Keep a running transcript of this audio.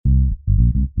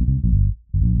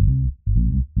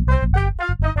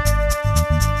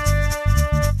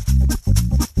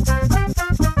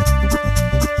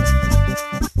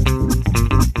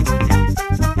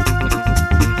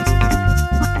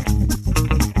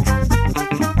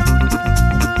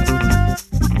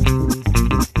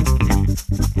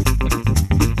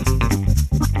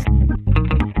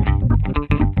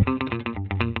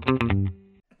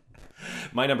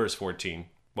My number is 14.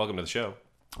 Welcome to the show.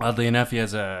 Oddly enough, he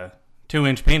has a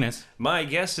 2-inch penis. My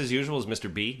guest, as usual, is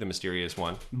Mr. B, the mysterious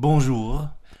one.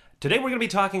 Bonjour. Today we're going to be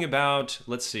talking about,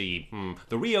 the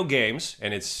Rio Games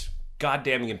and its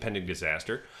goddamn impending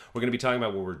disaster. We're going to be talking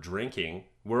about what we're drinking.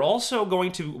 We're also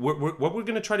going to, what we're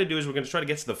going to try to do is we're going to try to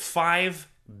get to the 5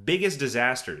 biggest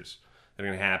disasters that are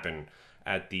going to happen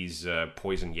at these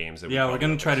poison games. That we're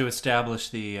going to try to establish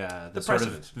the sort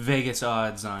of Vegas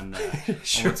odds on,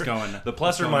 sure. on what's going on. The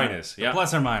plus or minus. The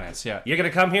plus or minus, yeah. You're going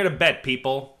to come here to bet,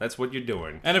 people. That's what you're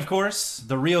doing. And of course,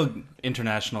 the real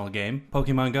international game,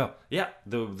 Pokemon Go. Yeah,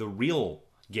 the real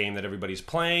game that everybody's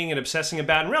playing and obsessing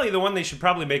about, and really the one they should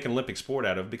probably make an Olympic sport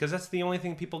out of, because that's the only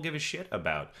thing people give a shit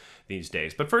about these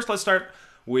days. But first, let's start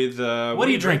with what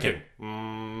are you drinking?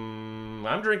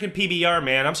 I'm drinking PBR,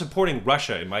 man. I'm supporting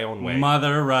Russia in my own way.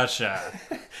 Mother Russia.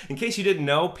 In case you didn't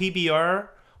know, PBR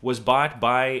was bought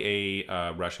by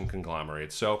a Russian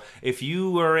conglomerate. So if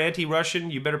you are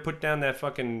anti-Russian, you better put down that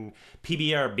fucking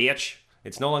PBR, bitch.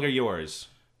 It's no longer yours.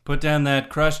 Put down that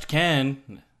crushed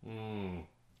can.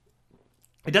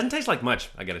 It doesn't taste like much,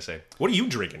 I gotta say. What are you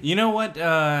drinking? You know what?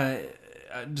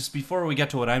 Just before we get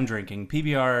to what I'm drinking,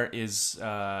 PBR is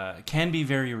can be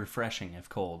very refreshing if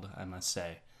cold, I must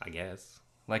say. I guess.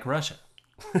 Like Russia.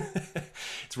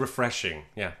 It's refreshing.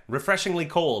 Yeah. Refreshingly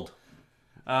cold.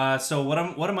 So what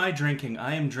am I drinking?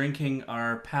 I am drinking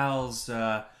our pal's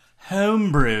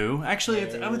homebrew.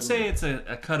 Actually, I would say it's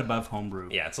a cut above homebrew.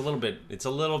 Yeah, it's a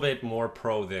little bit more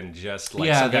pro than just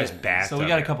like some guy's bathtub. So we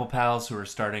got a couple pals who are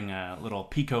starting a little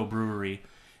Pico brewery,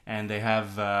 and they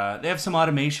have some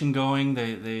automation going.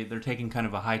 They're taking kind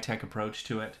of a high-tech approach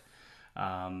to it.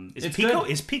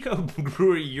 Is Pico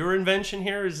Brewery your invention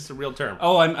here, or is this a real term?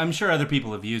 Oh, I'm sure other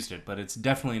people have used it, but it's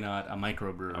definitely not a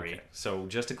microbrewery. Okay, so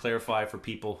just to clarify for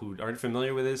people who aren't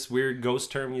familiar with this weird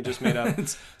ghost term you just made up.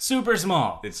 It's super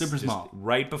small. It's super small.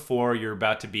 Right before you're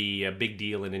about to be a big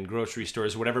deal and in grocery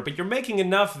stores or whatever, but you're making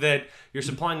enough that you're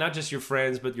supplying not just your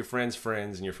friends, but your friends'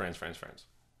 friends and your friends' friends' friends.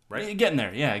 Right? You're getting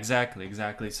there. Yeah,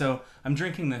 exactly. So I'm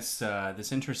drinking this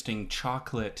interesting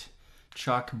chocolate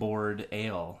chalkboard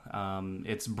ale.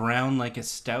 It's brown like a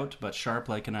stout, but sharp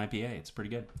like an IPA. It's pretty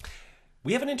good.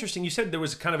 We have you said there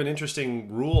was kind of an interesting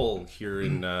rule here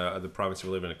in the province we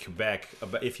live in, Quebec,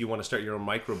 about if you want to start your own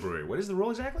microbrewery. What is the rule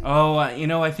exactly? Oh,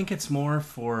 I think it's more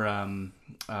for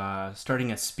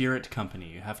starting a spirit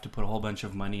company. You have to put a whole bunch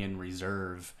of money in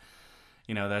reserve.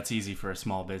 That's easy for a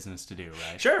small business to do,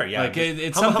 right? Sure, yeah. Like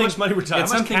it's how much money we're talking?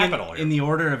 It's how much something capital in the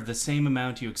order of the same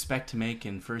amount you expect to make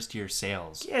in first-year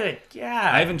sales. Yeah.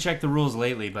 I haven't checked the rules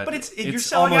lately, but it's you're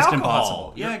selling almost alcohol.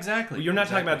 Impossible. Yeah, exactly. You're not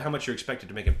talking about how much you're expected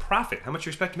to make in profit. How much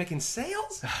you expect to make in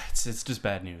sales? It's just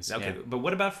bad news. Okay, yeah. But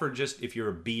what about for just if you're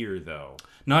a beer, though?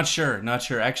 Not sure.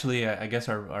 Actually, I guess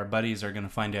our buddies are going to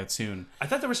find out soon. I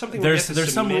thought there was something.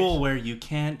 There's some rule where you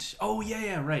can't. Oh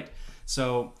yeah, right.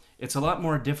 So it's a lot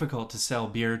more difficult to sell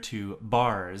beer to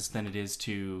bars than it is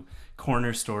to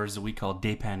corner stores that we call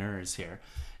dépanneurs here,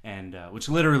 and which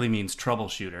literally means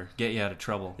troubleshooter, get you out of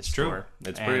trouble. It's true.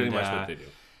 It's pretty much what they do.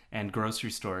 And grocery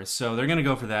stores. So they're going to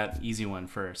go for that easy one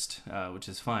first, which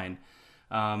is fine.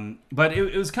 But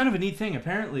it was kind of a neat thing.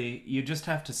 Apparently, you just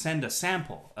have to send a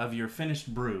sample of your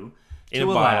finished brew in a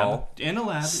bottle,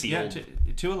 sealed.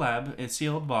 To a lab, a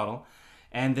sealed bottle.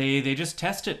 And they just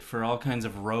test it for all kinds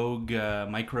of rogue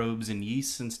microbes and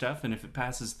yeasts and stuff. And if it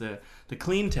passes the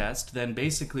clean test, then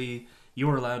basically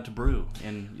you're allowed to brew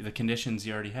in the conditions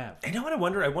you already have. You know what I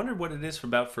wonder? I wonder what it is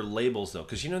for labels, though.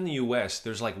 Because, in the U.S.,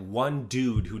 there's like one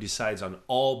dude who decides on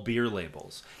all beer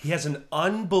labels. He has an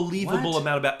unbelievable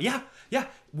amount about... Yeah.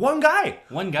 One guy.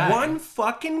 One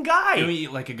fucking guy. You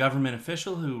mean like a government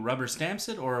official who rubber stamps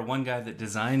it, or one guy that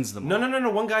designs them? No.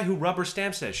 One guy who rubber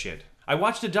stamps that shit. I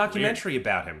watched a documentary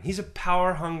about him. He's a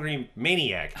power-hungry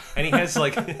maniac, and he has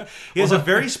a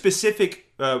very specific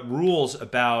rules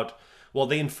about. Well,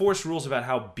 they enforce rules about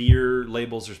how beer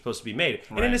labels are supposed to be made,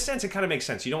 and in a sense, it kind of makes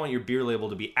sense. You don't want your beer label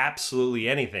to be absolutely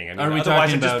anything. I mean,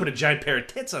 otherwise, just put a giant pair of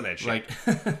tits on that shit.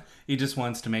 He just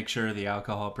wants to make sure the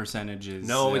alcohol percentage is.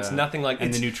 No, it's nothing like.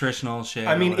 And the nutritional shit.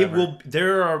 I mean, it will.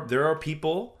 There are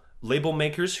people. Label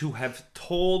makers who have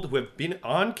been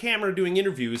on camera doing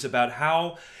interviews about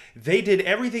how they did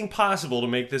everything possible to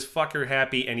make this fucker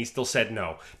happy, and he still said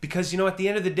no. Because, at the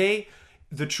end of the day,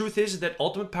 the truth is that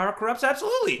ultimate power corrupts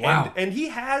absolutely. Wow. And he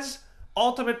has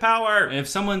ultimate power. If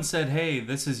someone said, hey,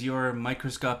 this is your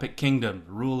microscopic kingdom,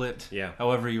 rule it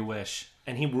however you wish.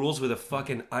 And he rules with a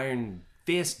fucking iron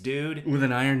fist, dude. With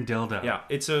an iron dildo. Yeah,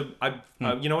 it's you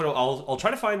know what, I'll try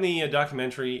to find the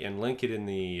documentary and link it in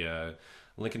the...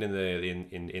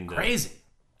 in the crazy.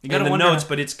 in the notes,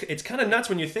 but it's kind of nuts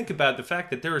when you think about the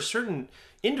fact that there are certain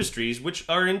industries which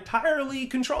are entirely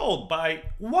controlled by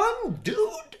one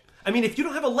dude. I mean, if you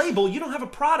don't have a label, you don't have a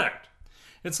product.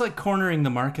 It's like cornering the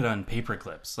market on paper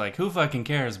clips. Like, who fucking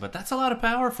cares? But that's a lot of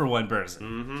power for one person.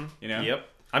 Mm-hmm. You know? Yep.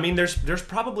 I mean, there's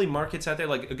probably markets out there.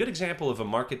 Like, a good example of a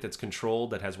market that's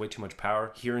controlled, that has way too much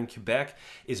power here in Quebec,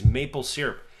 is maple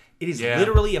syrup. It is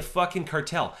literally a fucking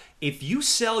cartel. If you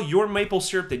sell your maple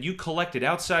syrup that you collected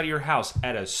outside of your house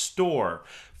at a store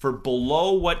for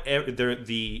below what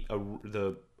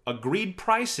the agreed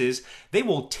price is, they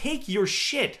will take your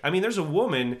shit. I mean, there's a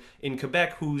woman in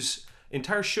Quebec whose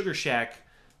entire Sugar Shack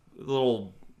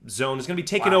little zone is going to be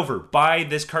taken over by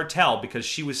this cartel because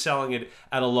she was selling it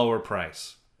at a lower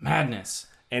price. Madness.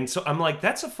 And so I'm like,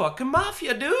 that's a fucking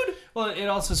mafia, dude. Well, it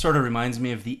also sort of reminds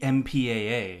me of the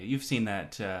MPAA. You've seen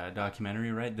that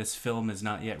documentary, right? This film is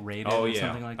not yet rated or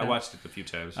something like that. I watched it a few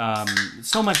times.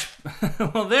 So much...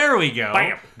 Well, there we go.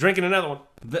 Bam! Drinking another one.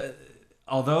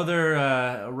 Although they're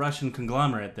a Russian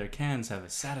conglomerate, their cans have a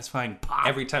satisfying pop.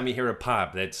 Every time you hear a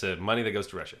pop, that's money that goes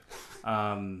to Russia.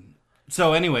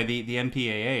 So anyway, the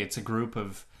MPAA, it's a group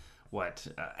of, a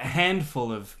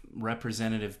handful of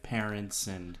representative parents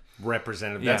and...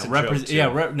 Representative, that's a joke,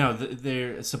 too.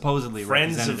 They're supposedly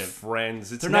friends representative. Of friends.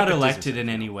 They're not elected in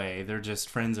any way. They're just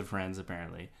friends of friends,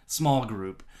 apparently. Small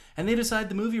group. And they decide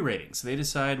the movie ratings. They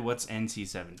decide what's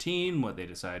NC-17, they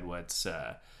decide what's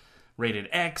rated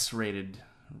X, rated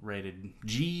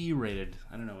G, rated...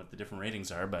 I don't know what the different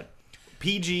ratings are, but...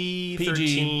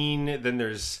 PG-13, then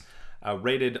there's...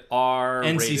 rated R,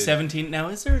 NC-17. Now,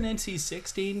 is there an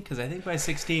NC-16? Because I think by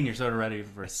 16 you're sort of ready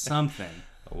for something.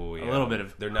 Oh, yeah. A little bit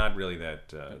of... They're not really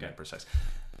that precise.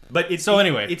 But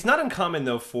anyway. It's not uncommon,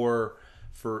 though, for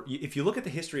if you look at the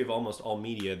history of almost all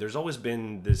media, there's always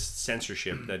been this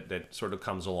censorship that sort of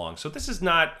comes along. So this is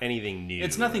not anything new.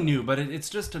 It's nothing new, but it's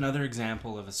just another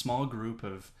example of a small group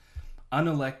of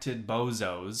unelected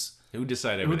bozos who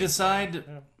decide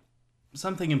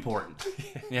something important.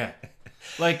 Yeah.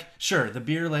 Like, sure, the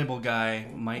beer label guy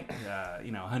might,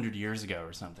 100 years ago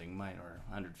or something, or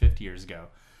 150 years ago,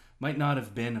 might not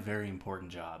have been a very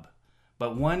important job.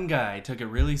 But one guy took it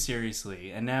really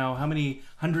seriously, and now how many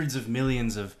hundreds of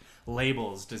millions of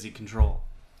labels does he control?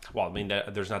 Well, I mean,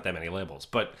 there's not that many labels.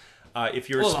 But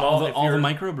if you're all the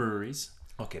microbreweries.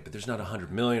 Okay, but there's not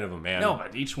 100 million of them, man. No,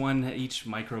 but each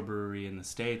microbrewery in the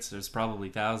States, there's probably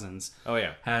thousands. Oh,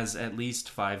 yeah. Has at least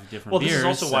 5 different beers.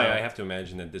 Well, this is also why I have to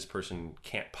imagine that this person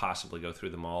can't possibly go through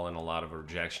them all, and a lot of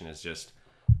rejection is just,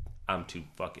 I'm too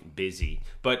fucking busy.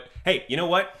 But, hey, you know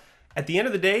what? At the end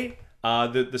of the day,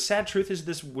 the sad truth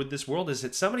is with this world is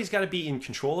that somebody's got to be in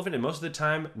control of it, and most of the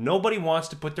time, nobody wants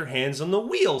to put their hands on the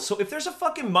wheel. So if there's a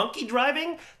fucking monkey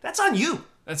driving, that's on you.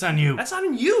 That's on you. That's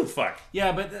on you, fuck.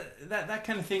 Yeah, but that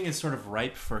kind of thing is sort of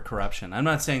ripe for corruption. I'm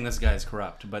not saying this guy's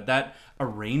corrupt, but that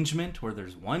arrangement where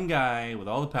there's one guy with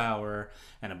all the power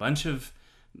and a bunch of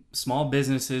small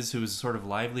businesses whose sort of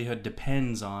livelihood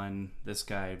depends on this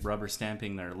guy rubber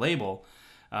stamping their label,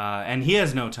 and he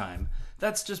has no time,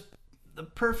 that's just the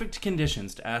perfect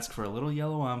conditions to ask for a little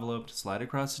yellow envelope to slide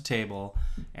across the table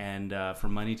and for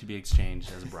money to be exchanged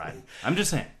as a bribe. I'm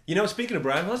just saying. Speaking of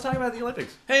bribes, let's talk about the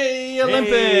Olympics. Hey,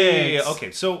 Olympics! Hey!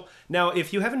 Okay, so now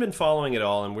if you haven't been following it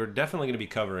all, and we're definitely going to be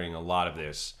covering a lot of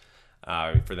this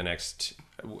for the next...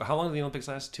 How long do the Olympics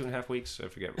last? 2.5 weeks? I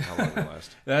forget how long they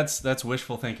last. That's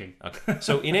wishful thinking. Okay.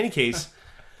 So in any case,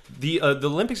 the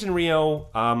Olympics in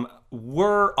Rio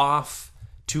were off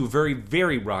to a very,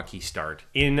 very rocky start.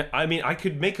 I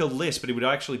could make a list, but it would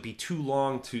actually be too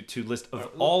long to list of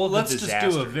all of the disasters. Let's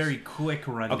just do a very quick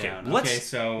rundown. Let's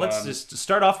just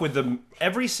start off with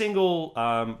every single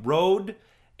road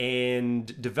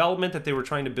and development that they were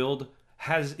trying to build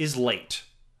is late.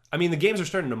 I mean, the games are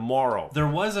starting tomorrow. There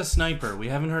was a sniper. We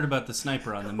haven't heard about the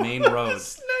sniper on the main road.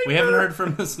 We haven't heard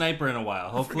from the sniper in a while.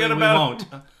 Hopefully we won't.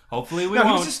 Hopefully we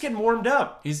won't. He's just getting warmed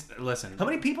up. Listen. How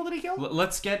many people did he kill?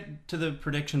 Let's get to the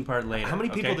prediction part later. How many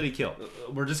people did he kill?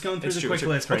 We're just going through the quick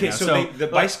list right now. Okay,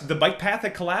 so the bike path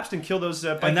that collapsed and killed those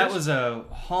bikers? And that was a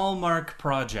Hallmark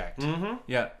project. Mm-hmm.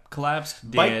 Yeah, collapsed,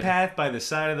 dead. Bike path by the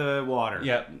side of the water.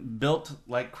 Yeah, built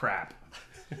like crap.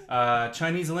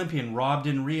 Chinese Olympian robbed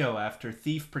in Rio after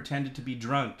thief pretended to be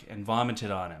drunk and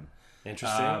vomited on him.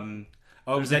 Interesting.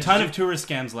 There's a ton of tourist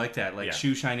scams like that, like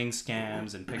shoe shining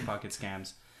scams and pickpocket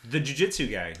scams. The jiu-jitsu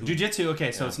guy. Jiu-jitsu,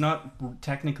 okay, so it's not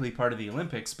technically part of the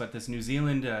Olympics, but this New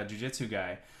Zealand jiu-jitsu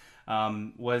guy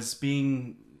was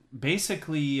being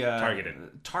basically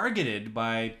targeted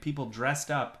by people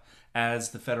dressed up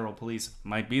as the federal police.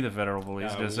 Might be the federal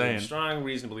police, just saying. Strong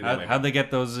reason to believe How'd they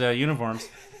get those uniforms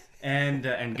and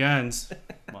guns?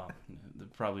 Well,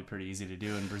 probably pretty easy to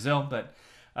do in Brazil. But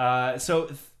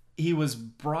he was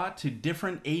brought to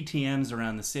different ATMs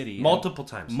around the city. Multiple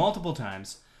times. Multiple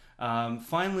times.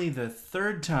 Finally, the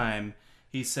third time,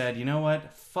 he said, you know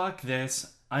what? Fuck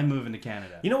this. I'm moving to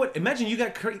Canada. You know what? Imagine you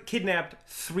got kidnapped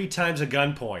 3 times at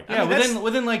gunpoint. Yeah, I mean,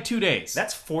 within like 2 days.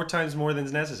 That's 4 times more than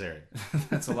is necessary.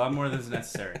 That's a lot more than is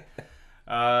necessary.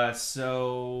 The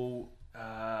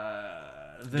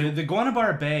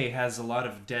Guanabara Bay has a lot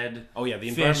of dead the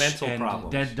fish environmental and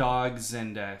problems. dead dogs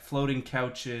and floating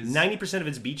couches. 90% of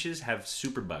its beaches have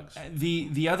superbugs.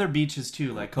 The other beaches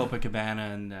too, like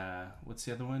Copacabana and what's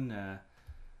the other one?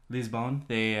 Lisbon.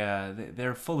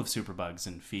 They're full of superbugs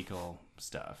and fecal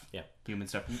stuff. Yeah, human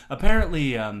stuff.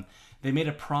 Apparently, they made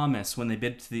a promise when they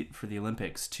bid for the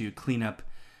Olympics to clean up,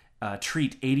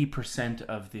 treat 80%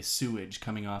 of the sewage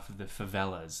coming off of the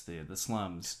favelas, the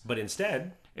slums. But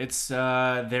instead, it's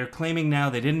they're claiming now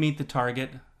they didn't meet the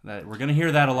target. That we're going to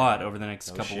hear that a lot over the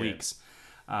next couple weeks.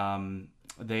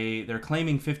 They're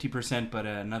claiming 50%, but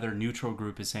another neutral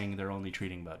group is saying they're only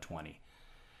treating about 20.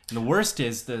 And the worst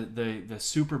is the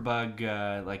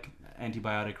superbug, like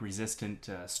antibiotic resistant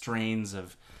strains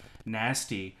of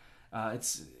nasty.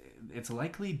 It's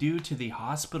likely due to the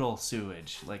hospital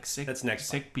sewage, like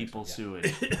sick people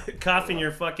sewage. Coughing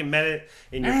your fucking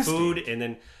in your Nasty. food, and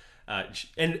then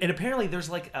and apparently there's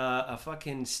like a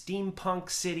fucking steampunk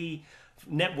city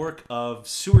network of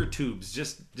sewer tubes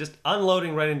just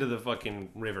unloading right into the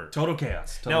fucking river. Total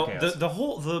chaos. Chaos.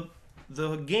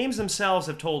 The games themselves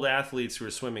have told athletes who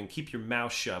are swimming, keep your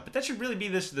mouth shut. But that should really be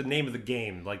the name of the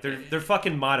game. Like their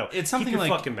fucking motto. It's something keep your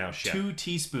like fucking mouth shut. 2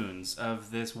 teaspoons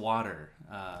of this water,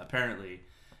 apparently,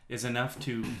 is enough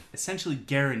to essentially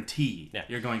guarantee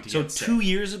you're going to get sick. 2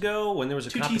 years ago, when there was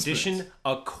a 2 competition, teaspoons.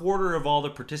 a quarter of all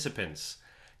the participants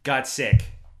got sick.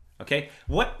 Okay,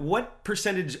 what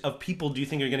percentage of people do you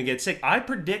think are going to get sick? I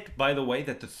predict, by the way,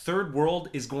 that the third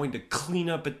world is going to clean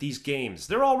up at these games.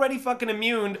 They're already fucking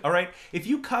immune, all right? If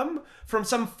you come from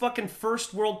some fucking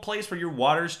first world place where your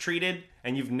water's treated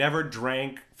and you've never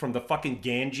drank from the fucking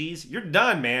Ganges, you're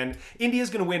done, man.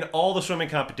 India's going to win all the swimming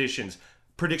competitions.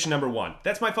 Prediction number 1.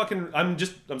 That's my fucking... I'm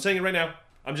saying it right now.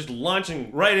 I'm just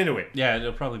launching right into it. Yeah,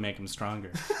 it'll probably make them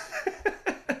stronger.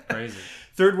 Crazy.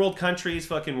 Third world countries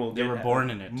fucking will They were born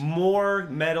in it. More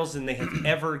medals than they have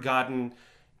ever gotten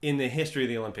in the history of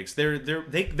the Olympics.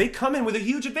 They come in with a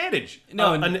huge advantage.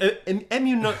 No, an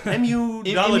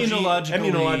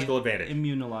immunological advantage.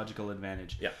 Immunological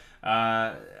advantage. Yeah.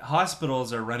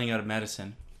 Hospitals are running out of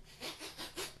medicine.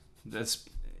 That's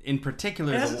in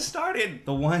particular. It hasn't started.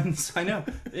 The ones I know.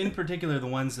 In particular, the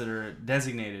ones that are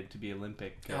designated to be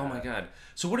Olympic. Oh my god!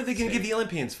 So what are they going to give the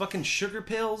Olympians? Fucking sugar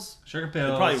pills? Sugar pills.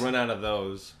 They'll probably run out of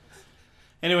those.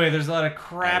 Anyway, there's a lot of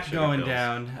crap going pills.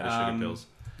 down. Sugar pills.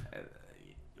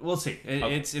 We'll see.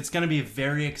 It's going to be a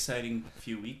very exciting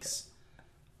few weeks.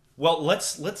 Well,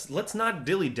 let's not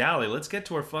dilly dally. Let's get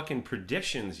to our fucking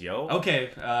predictions, yo.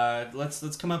 Okay.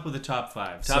 Let's come up with a top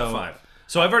 5. Top 5.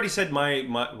 So I've already said my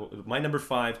number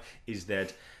 5 is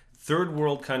that third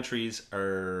world countries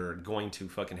are going to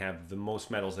fucking have the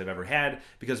most medals they've ever had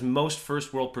because most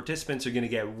first world participants are going to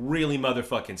get really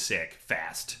motherfucking sick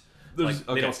fast.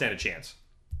 They don't stand a chance.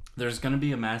 There's going to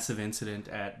be a massive incident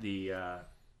at the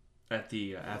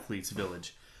athletes'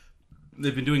 village.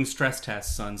 They've been doing stress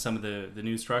tests on some of the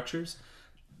new structures.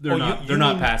 They're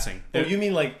not passing. Oh, you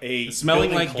mean like a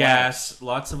smelling like collapse. gas,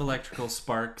 lots of electrical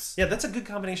sparks. Yeah, that's a good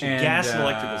combination. Gas and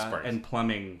electrical sparks. And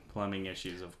plumbing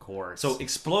issues, of course. So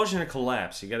explosion or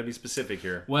collapse? You got to be specific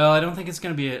here. Well, I don't think it's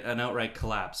going to be an outright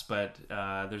collapse, but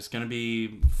there's going to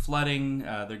be flooding.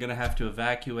 They're going to have to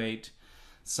evacuate.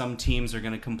 Some teams are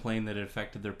going to complain that it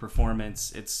affected their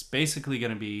performance. It's basically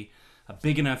going to be a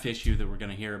big enough issue that we're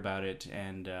going to hear about it,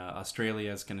 and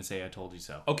Australia is going to say, "I told you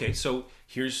so." Okay, so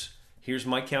here's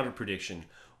my counter prediction.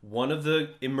 One of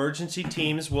the emergency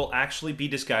teams will actually be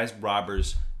disguised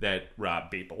robbers that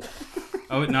rob people.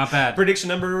 Oh, not bad. Prediction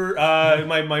number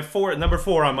number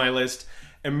 4 on my list.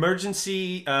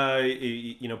 Emergency,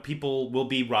 people will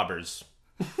be robbers.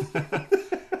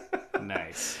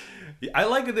 Nice. I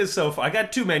like this so far. I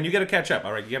got 2, man. You got to catch up.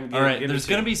 All right. There's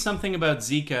going to be something about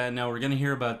Zika. Now, we're going to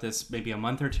hear about this maybe a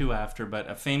month or 2 after, but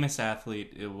a famous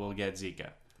athlete will get Zika.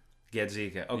 Get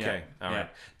Zika. Okay. Yeah. All right.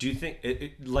 Do you think,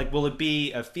 will it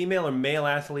be a female or male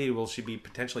athlete? Will she be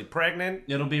potentially pregnant?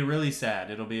 It'll be really sad.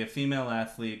 It'll be a female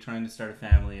athlete trying to start a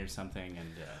family or something,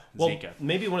 and Zika.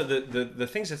 Maybe one of the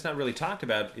things that's not really talked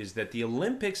about is that the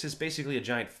Olympics is basically a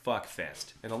giant fuck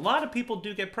fest. And a lot of people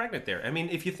do get pregnant there. I mean,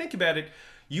 if you think about it,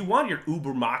 you want your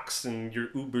Uber Max and your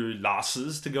Uber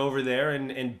Lasses to go over there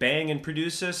and bang and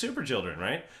produce super children,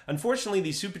 right? Unfortunately,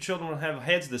 these super children will have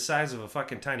heads the size of a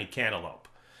fucking tiny cantaloupe.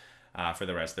 for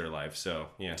the rest of their life. So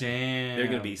yeah, Damn, they're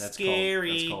gonna be that's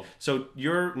scary. Cold. That's cold. So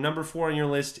your number 4 on your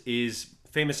list is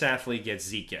famous athlete gets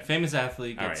Zika. Famous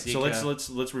athlete All right, gets Zika.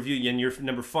 so let's review. And your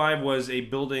number 5 was a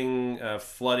building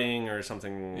flooding or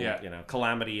something. Yeah.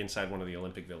 Calamity inside one of the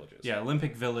Olympic villages. Yeah,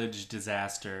 Olympic Village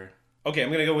disaster. Okay,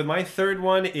 I'm gonna go with my third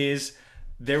one. Is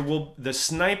the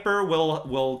sniper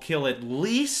will kill at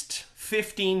least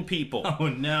 15 people. Oh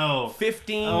no!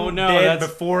 15 dead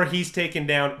before he's taken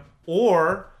down,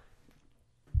 or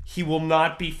he will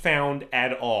not be found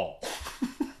at all.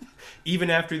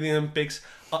 Even after the Olympics,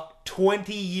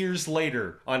 20 years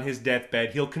later on his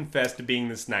deathbed, he'll confess to being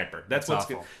the sniper. That's what's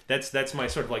awful. That's my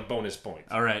sort of like bonus point.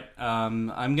 All right,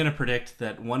 I'm gonna predict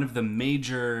that one of the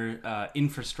major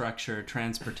infrastructure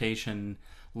transportation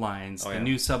lines, the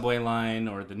new subway line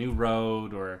or the new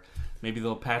road, or maybe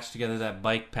they'll patch together that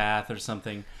bike path or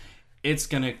something. It's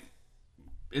gonna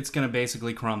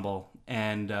basically crumble.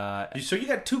 And so you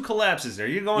got 2 collapses there.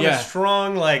 You're going to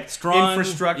strong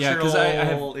infrastructural I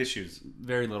have issues.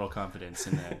 Very little confidence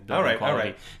in that building All right.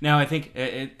 quality. Now I think,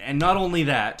 and not only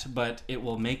that, but it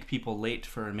will make people late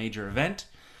for a major event.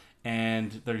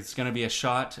 And there's going to be a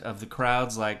shot of the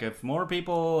crowds, like if more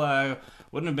people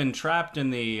wouldn't have been trapped in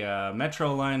the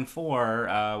Metro Line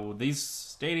 4, these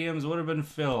stadiums would have been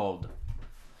filled.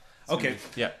 Okay.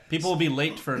 Yeah, people will be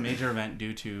late for a major event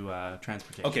due to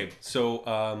transportation. Okay,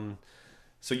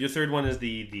 so your third one is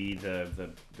the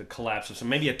collapse of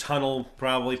maybe a tunnel,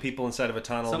 probably people inside of a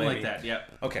tunnel. Something maybe. like that, yeah.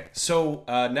 Okay, so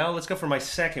now let's go for my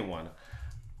second one.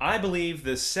 I believe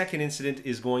the second incident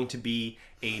is going to be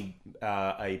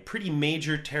a pretty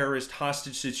major terrorist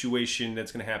hostage situation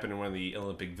that's going to happen in one of the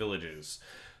Olympic villages.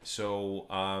 So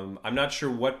I'm not sure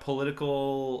what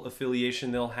political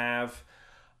affiliation they'll have,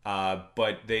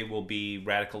 but they will be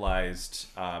radicalized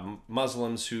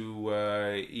Muslims who,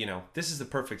 this is the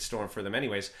perfect storm for them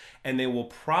anyways, and they will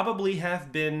probably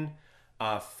have been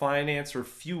financed or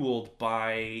fueled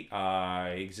by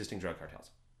existing drug cartels.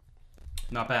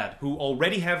 Not bad. Who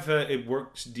already have it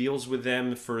works deals with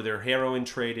them for their heroin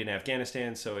trade in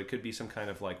Afghanistan, so it could be some kind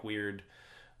of like weird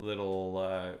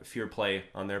little fear play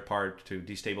on their part to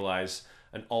destabilize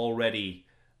an already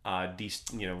on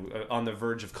the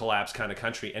verge of collapse kind of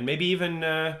country, and maybe even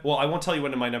I won't tell you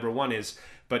what my number 1 is,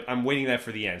 but I'm waiting that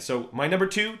for the end. So my number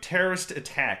 2, terrorist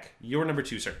attack. Your number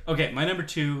 2, sir. Okay, my number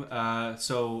 2.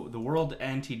 So the World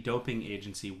Anti-Doping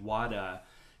Agency, WADA,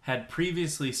 had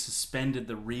previously suspended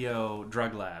the Rio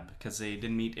drug lab because they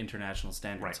didn't meet international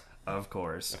standards. Right. Of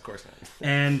course not.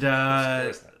 And of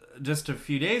course not. Just a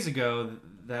few days ago,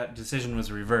 that decision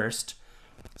was reversed.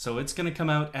 So it's going to come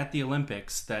out at the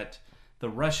Olympics that the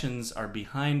Russians are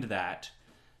behind that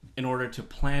in order to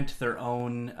plant their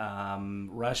own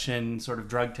Russian sort of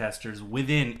drug testers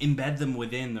embed them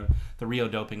within the Rio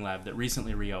doping lab that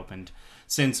recently reopened.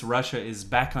 Since Russia is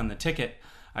back on the ticket,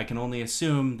 I can only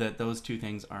assume that those two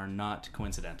things are not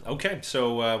coincidental. Okay,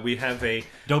 so we have a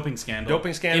doping scandal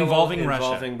involving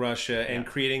Russia and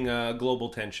creating global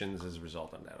tensions as a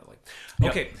result, undoubtedly.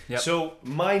 Okay, so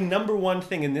my number 1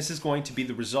 thing, and this is going to be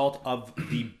the result of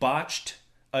the botched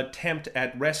attempt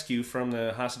at rescue from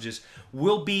the hostages,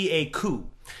 will be a coup.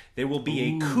 There will be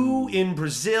a coup in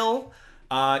Brazil,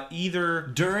 either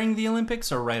during the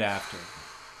Olympics or right after,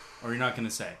 or you're not going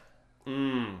to say.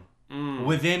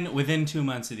 Within 2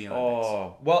 months of the Olympics.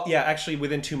 Oh, well, yeah, actually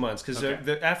within 2 months, because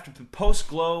after the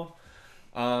post-glow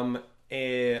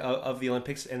of the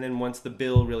Olympics, and then once the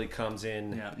bill really comes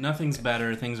in, nothing's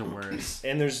better, things are worse,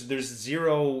 and there's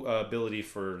zero ability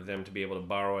for them to be able to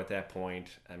borrow at that point.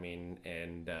 I mean,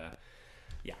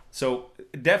 so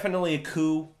definitely a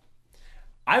coup.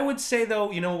 I would say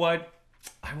though, you know what?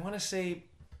 I want to say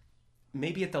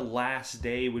maybe at the last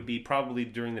day would be probably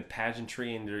during the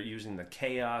pageantry, and they're using the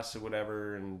chaos or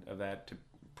whatever and of that to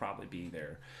probably be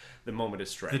the moment of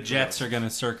strike. The jets are going to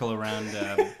circle around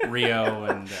Rio,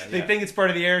 and they think it's part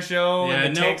of the air show. Yeah,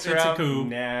 and the tanks are it's out. a coup.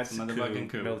 Nah, it's a motherfucking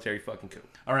coup. Military fucking coup.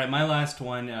 All right, my last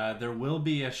one. There will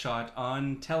be a shot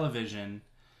on television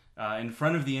in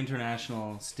front of the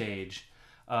international stage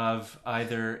of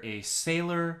either a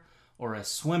sailor or a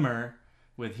swimmer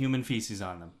with human feces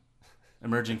on them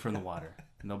emerging from the water,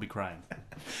 and they'll be crying.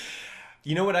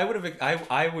 You know what?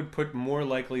 I would put more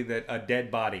likely that a dead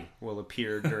body will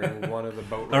appear during one of the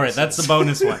boat races. All right, that's the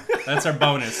bonus one. That's our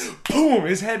bonus. Boom!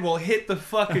 His head will hit the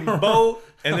fucking boat,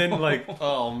 and then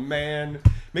oh man,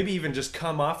 maybe even just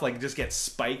come off, just get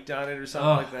spiked on it or something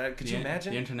like that. Could you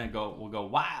imagine? The internet will go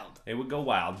wild. It would go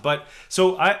wild. But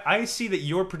so I see that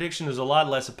your prediction is a lot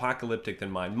less apocalyptic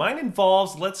than mine. Mine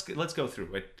involves let's go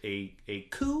through it. A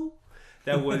coup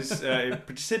that was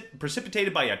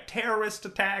precipitated by a terrorist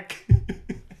attack.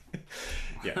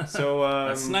 Yeah. So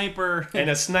a sniper and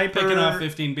a sniper picking off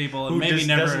 15 people and maybe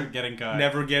never getting caught.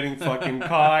 Never getting fucking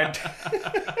caught.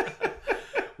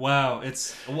 Wow,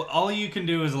 it's all you can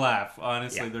do is laugh.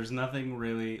 Honestly, there's nothing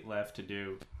really left to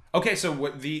do. Okay, so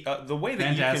what the way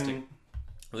that Fantastic.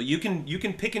 you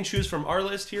can pick and choose from our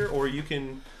list here, or you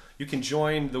can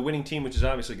join the winning team, which is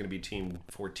obviously going to be Team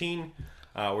 14,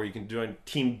 or you can join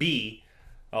Team B.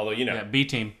 Although B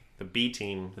team. The B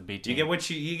team. The B team. You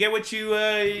get what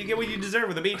you deserve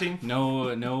with the B team.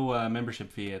 No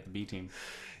membership fee at the B team.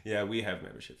 Yeah, we have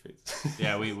membership fees.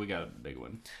 Yeah, we got a big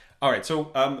one. All right,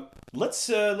 so let's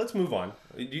move on.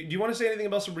 Do you want to say anything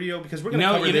about Rio? Because we're going to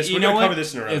cover this. We're going to cover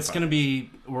this in our own It's going to be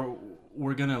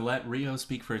we're going to let Rio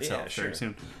speak for itself very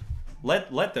soon.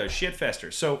 Let the shit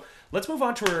fester. So let's move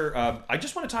on to our. I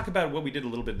just want to talk about what we did a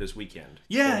little bit this weekend.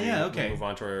 Okay. Move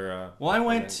on to our. Well, I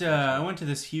went to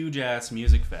this huge ass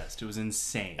music fest. It was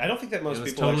insane. I don't think that most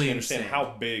people totally actually understand insane.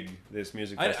 how big this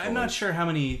music festival is. I'm not sure how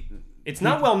many. It's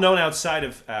not well known outside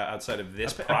of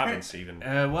this province even.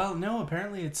 Well, no.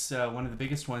 Apparently, it's one of the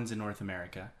biggest ones in North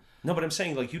America. No, but I'm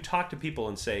saying like you talk to people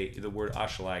and say the word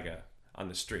Hochelaga on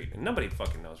the street, and nobody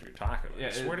fucking knows what you're talking about.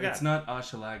 I swear to God. It's not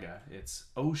Hochelaga. It's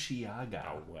Osheaga.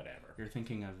 Oh, whatever. You're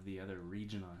thinking of the other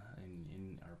region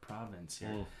in our province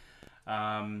here.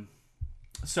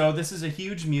 So this is a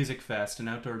huge music fest, an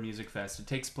outdoor music fest. It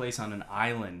takes place on an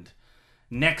island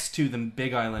next to the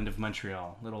big island of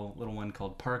Montreal, little one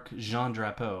called Parc Jean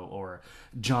Drapeau or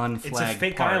John Flag It's a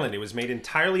fake Park. island. It was made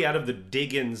entirely out of the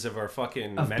dig-ins of our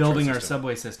fucking of metro building system. our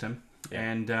subway system. Yeah.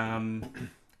 And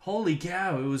holy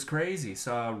cow, it was crazy.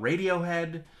 Saw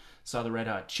Radiohead, saw the Red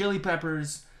Hot Chili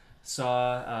Peppers,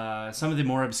 saw some of the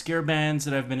more obscure bands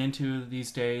that I've been into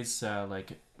these days,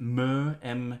 like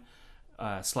M/O,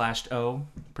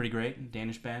 pretty great,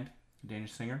 Danish band,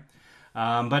 Danish singer.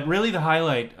 But really the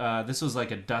highlight, this was like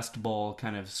a Dust Bowl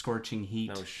kind of scorching heat.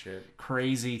 Oh shit!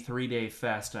 Crazy 3-day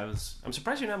fest. I'm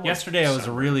surprised you're not more yesterday. I was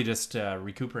sunburned. really just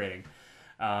recuperating.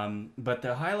 But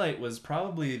the highlight was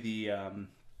probably the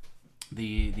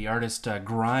artist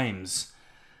Grimes,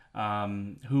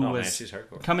 who was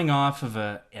coming off of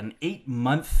an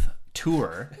 8-month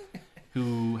tour,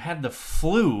 who had the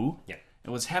flu. Yeah. It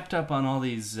was hepped up on all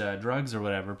these drugs or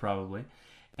whatever, probably,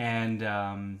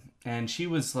 and she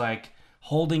was like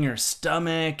holding her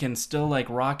stomach and still like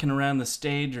rocking around the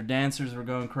stage. Her dancers were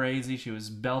going crazy. She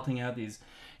was belting out these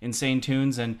insane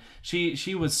tunes, and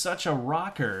she was such a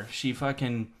rocker. She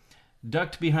fucking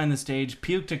ducked behind the stage,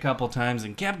 puked a couple times,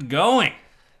 and kept going.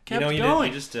 You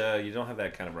don't have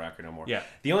that kind of rocker no more. Yeah.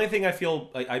 The only thing I feel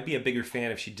like I'd be a bigger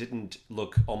fan if she didn't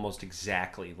look almost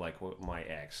exactly like my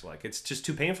ex. Like it's just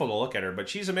too painful to look at her, but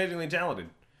she's amazingly talented.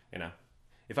 You know,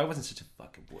 if I wasn't such a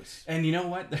fucking wuss. And you know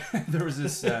what? there was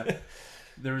this.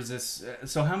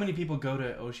 So how many people go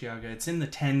to Osheaga? It's in the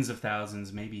tens of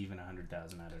thousands, maybe even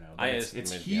 100,000. I don't know. But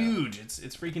it's huge. Yeah.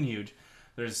 It's freaking huge.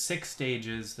 There's 6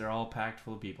 stages. They're all packed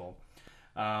full of people.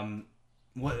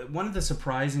 One of the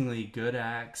surprisingly good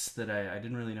acts that I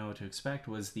didn't really know what to expect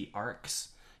was the Arcs.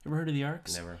 You ever heard of the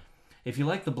Arcs? Never. If you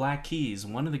like the Black Keys,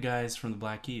 one of the guys from the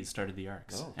Black Keys started the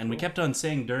Arcs. Oh, cool. And we kept on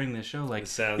saying during this show, like,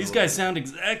 these guys sound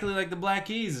exactly like the Black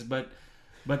Keys, but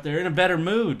they're in a better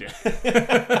mood.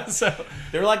 So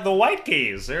they're like the White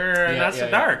Keys. They're not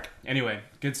so dark. Anyway,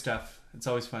 good stuff. It's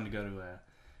always fun to go to a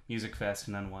music fest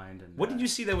and unwind. And what did you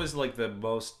see that was like the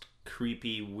most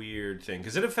creepy, weird thing?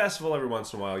 Because at a festival, every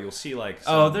once in a while, you'll see like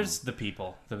there's the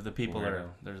people. The people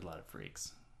there's a lot of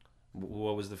freaks.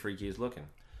 What was the freakiest looking?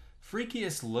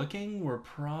 Freakiest looking were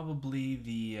probably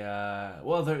the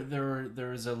there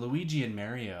was a Luigi and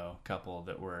Mario couple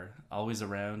that were always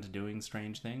around doing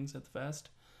strange things at the fest,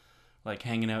 like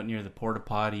hanging out near the porta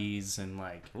potties and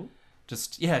like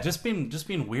just being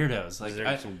weirdos. Like, is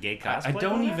there some gay cosplay? I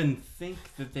don't even think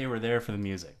that they were there for the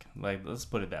music. Like, let's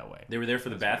put it that way. They were there for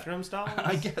the bathroom stalls?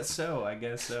 I guess so.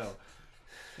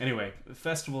 Anyway,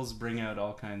 festivals bring out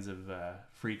all kinds of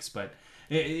freaks, but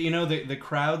the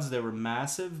crowds, they were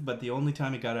massive, but the only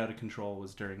time it got out of control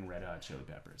was during Red Hot Chili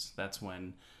Peppers. That's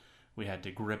when we had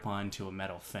to grip onto a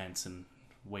metal fence and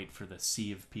wait for the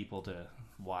sea of people to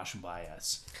wash by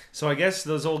us. So I guess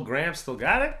those old Gramps still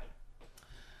got it?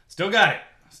 Still got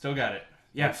it.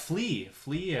 Yeah, Flea.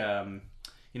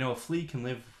 A flea can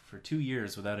live for 2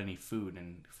 years without any food,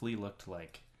 and Flea looked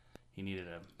like he needed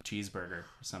a cheeseburger or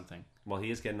something. Well,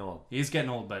 he is getting old. He is getting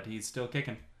old, but he's still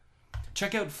kicking.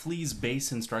 Check out Flea's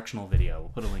bass instructional video. We'll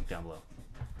put a link down below.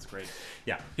 It's great.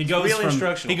 Yeah. He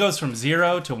goes from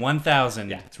 0 to 1,000.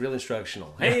 Yeah, it's real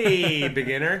instructional. Hey,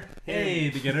 beginner. Hey,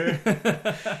 beginner.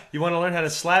 You want to learn how to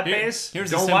slap bass?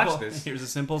 Watch this. Here's a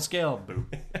simple scale. Boop,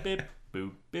 beep,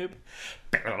 Boop, boop.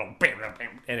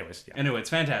 Anyways, yeah. Anyway, it's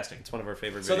fantastic. It's one of our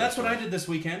favorite videos. So that's what I did this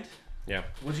weekend. Yeah.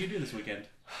 What did you do this weekend?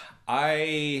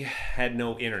 I had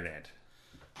no internet.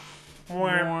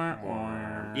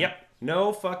 Yep.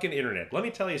 No fucking internet. Let me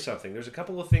tell you something. There's a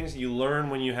couple of things you learn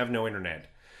when you have no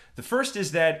internet. The first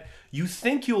is that you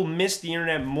think you'll miss the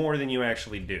internet more than you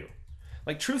actually do.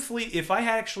 Like, truthfully, if I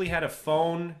actually had a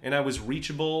phone and I was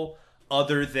reachable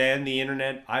other than the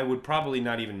internet, I would probably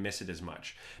not even miss it as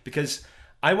much. Because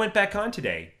I went back on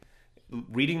today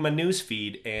reading my news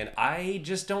feed, and I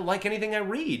just don't like anything I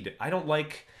read. I don't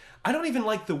even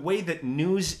like the way that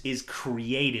news is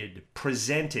created,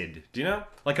 presented. Do you know?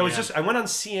 Like, I went on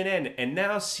CNN, and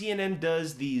now CNN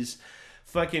does these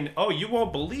fucking, oh, you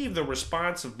won't believe the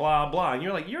response of blah blah, and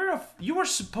you're like, you are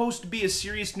supposed to be a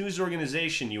serious news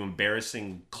organization, you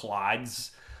embarrassing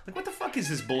clods. Like, what the fuck is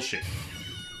this bullshit?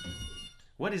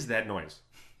 What is that noise?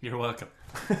 You're welcome.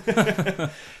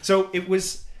 So it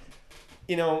was,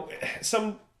 it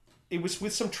was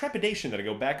with some trepidation that I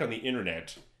go back on the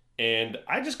internet, and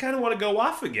I just kind of want to go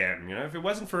off again. If it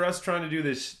wasn't for us trying to do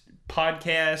this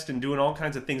podcast and doing all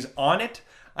kinds of things on it,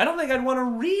 I don't think I'd want to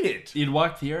read it. You'd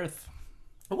walk the earth.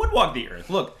 I would walk the earth.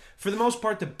 Look, for the most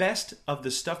part, the best of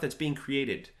the stuff that's being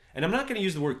created, and I'm not going to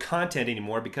use the word content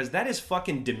anymore because that is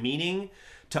fucking demeaning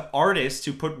to artists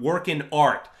who put work in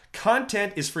art.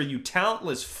 Content is for you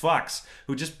talentless fucks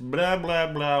who just blah, blah,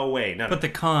 blah away. No, Put the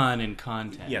con in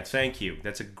content. Yeah, thank you.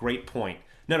 That's a great point.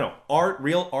 No. Art,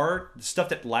 real art, stuff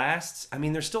that lasts. I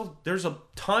mean, there's a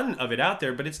ton of it out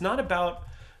there, but it's not about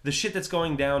the shit that's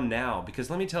going down now. Because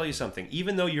let me tell you something.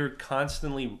 Even though you're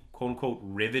constantly, quote unquote,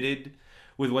 riveted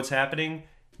with what's happening,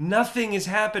 nothing is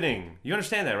happening. You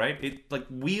understand that, right? Like,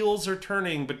 wheels are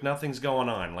turning, but nothing's going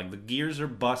on. Like, the gears are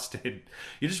busted.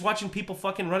 You're just watching people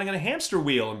fucking running on a hamster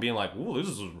wheel and being like, ooh,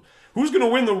 who's going to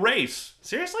win the race?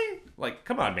 Seriously? Like,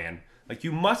 come on, man. Like,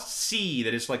 you must see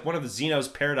that it's like one of the Zeno's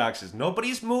paradoxes.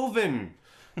 Nobody's moving.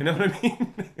 You know what I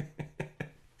mean?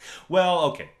 Well,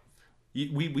 okay.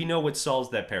 We know what solves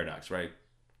that paradox, right?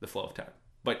 The flow of time.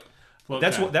 But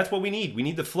that's what we need. We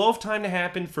need the flow of time to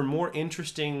happen for more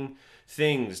interesting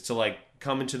things to, like,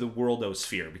 come into the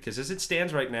worldosphere. Because as it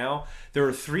stands right now, there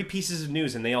are 3 pieces of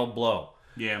news and they all blow.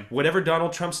 Yeah. Whatever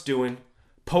Donald Trump's doing,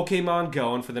 Pokemon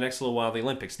Go, and for the next little while, the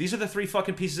Olympics. These are the 3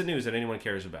 fucking pieces of news that anyone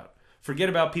cares about. Forget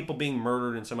about people being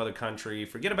murdered in some other country.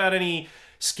 Forget about any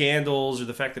scandals or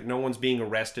the fact that no one's being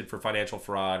arrested for financial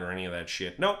fraud or any of that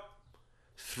shit. Nope.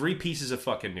 3 pieces of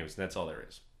fucking news, and that's all there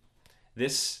is.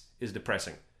 This is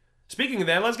depressing. Speaking of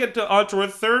that, let's get to a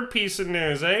third piece of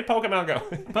news, eh? Pokemon Go.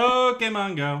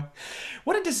 Pokemon Go.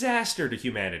 What a disaster to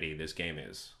humanity this game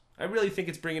is. I really think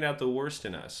it's bringing out the worst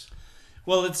in us.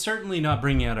 Well, it's certainly not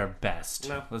bringing out our best.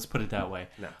 No. Let's put it that way.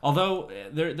 No. Although,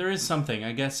 there is something.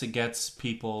 I guess it gets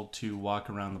people to walk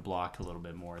around the block a little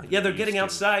bit more. Yeah, they're getting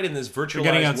outside in this virtualized They're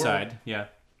getting outside, world. yeah.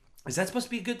 Is that supposed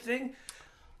to be a good thing?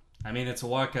 I mean, it's a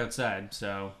walk outside,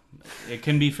 so it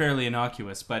can be fairly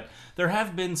innocuous. But there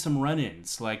have been some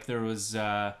run-ins. Like, there was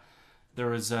a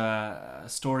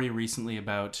story recently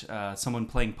about someone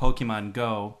playing Pokemon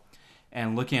Go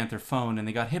and looking at their phone, and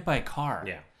they got hit by a car.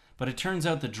 Yeah. But it turns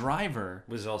out the driver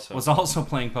Was also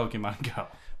playing Pokemon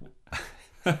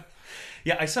Go.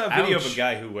 Yeah, I saw a video Ouch. of a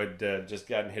guy who had just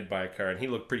gotten hit by a car, and he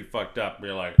looked pretty fucked up. We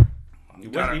were like, he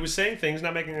was saying things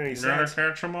not making any sense. Gotta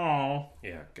catch them all.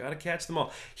 Yeah, gotta catch them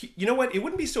all. You know what? It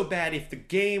wouldn't be so bad if the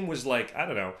game was like, I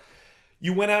don't know,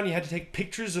 you went out and you had to take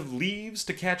pictures of leaves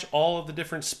to catch all of the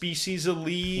different species of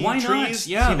trees.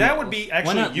 Yeah, see, that would be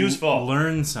actually useful.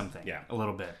 Learn something. Yeah. A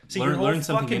little bit. See, your whole learn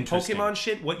something fucking interesting. Pokemon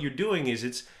shit, what you're doing is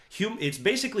it's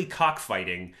basically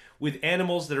cockfighting with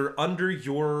animals that are under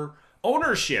your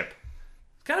ownership.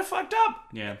 It's kind of fucked up.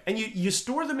 Yeah. And you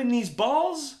store them in these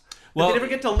balls Well, that they never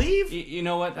get to leave? You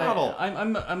know what?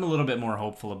 I'm a little bit more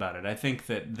hopeful about it. I think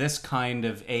that this kind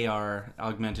of AR,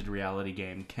 augmented reality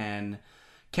game, can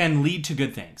lead to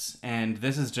good things. And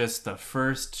this is just the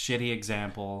first shitty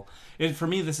example. For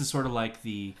me, this is sort of like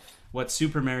what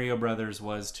Super Mario Brothers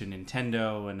was to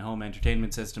Nintendo and home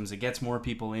entertainment systems. It gets more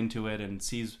people into it and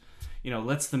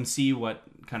lets them see what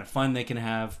kind of fun they can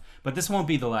have. But this won't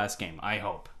be the last game, I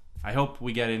hope. I hope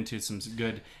we get into some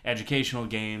good educational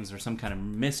games or some kind of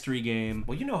mystery game.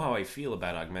 Well, you know how I feel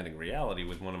about augmented reality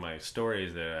with one of my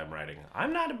stories that I'm writing.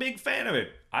 I'm not a big fan of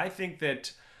it. I think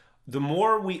that the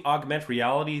more we augment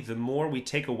reality, the more we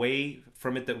take away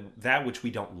from it that which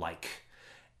we don't like.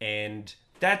 And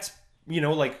that's,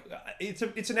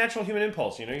 it's a natural human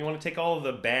impulse. You want to take all of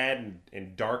the bad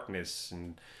and darkness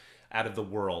and out of the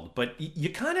world. But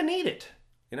you kind of need it.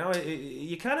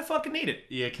 You kind of fucking need it.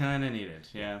 You kind of need it,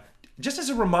 yeah. Just as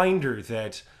a reminder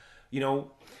that,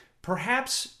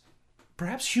 perhaps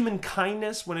perhaps human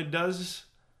kindness, when it does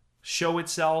show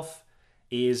itself,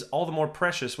 is all the more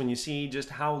precious when you see just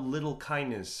how little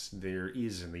kindness there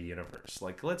is in the universe.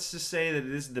 Like, let's just say that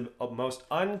it is the most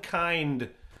unkind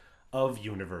of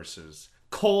universes.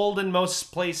 Cold in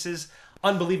most places,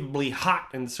 unbelievably hot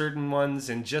in certain ones,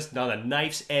 and just on a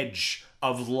knife's edge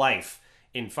of life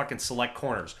in fucking select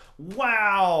corners.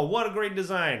 Wow, what a great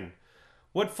design.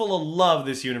 What full of love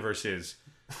this universe is.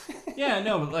 Yeah,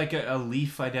 no, but like a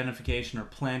leaf identification or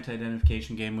plant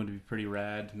identification game would be pretty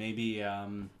rad. Maybe...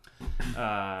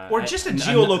 or just a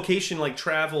geolocation like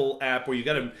travel app where you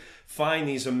got to find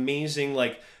these amazing,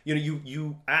 like, you know,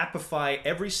 you appify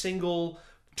every single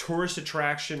tourist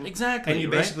attraction. Exactly. And you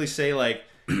basically say, like,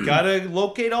 gotta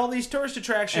locate all these tourist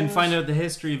attractions and find out the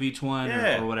history of each one,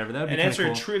 or whatever. That would be and answer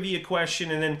cool. a trivia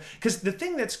question. And then, because the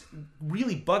thing that's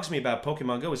really bugs me about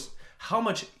Pokemon Go is how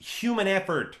much human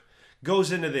effort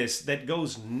goes into this that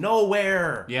goes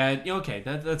nowhere. Yeah, okay,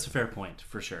 that's a fair point,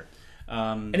 for sure.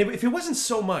 And if it wasn't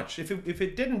so much, if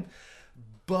it didn't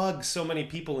bug so many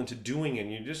people into doing it,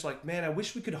 and you're just like, man, I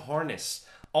wish we could harness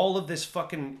all of this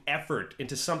fucking effort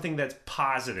into something that's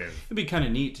positive. It'd be kind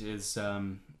of neat is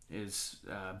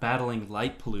battling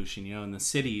light pollution. You know, in the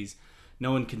cities,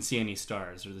 no one can see any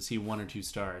stars, or they see one or two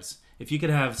stars. If you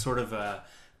could have sort of a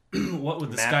what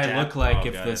would the sky look like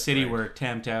if the city were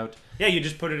tamped out? Yeah, you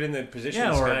just put it in the position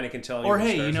of the sky and it can tell you. Or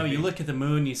hey, you know, you look at the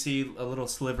moon, you see a little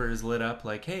sliver is lit up.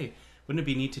 Like, hey, wouldn't it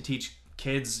be neat to teach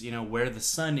kids, you know, where the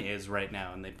sun is right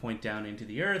now? And they point down into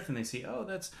the earth and they see, oh,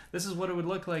 this is what it would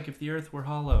look like if the earth were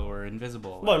hollow or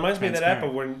invisible. Well, it reminds me of that app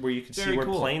where you can see where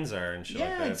planes are and shit like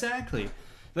that. Yeah, exactly.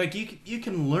 Like, you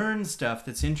can learn stuff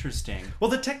that's interesting. Well,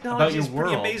 the technology is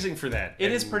pretty amazing for that.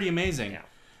 It is pretty amazing. Yeah.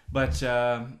 But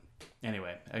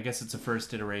anyway, I guess it's a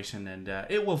first iteration, and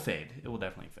it will fade. It will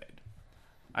definitely fade.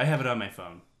 I have it on my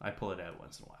phone. I pull it out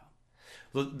once in a while.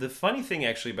 The funny thing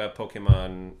actually about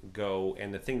Pokemon Go,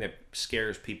 and the thing that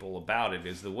scares people about it,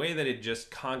 is the way that it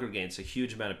just congregates a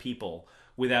huge amount of people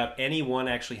without anyone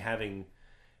actually having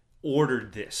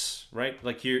ordered this, right?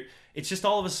 Like, it's just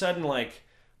all of a sudden like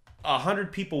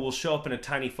 100 people will show up in a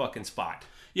tiny fucking spot.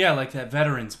 Yeah, like that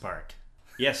Veterans Park.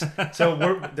 Yes.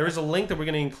 So there's a link that we're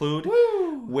going to include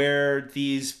where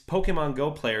these Pokemon Go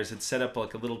players had set up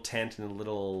like a little tent and a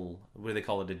little, what do they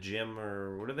call it, a gym,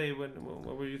 or what do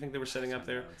you think they were setting up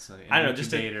there? I don't know,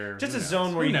 just a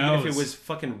zone where if it was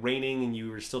fucking raining and you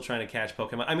were still trying to catch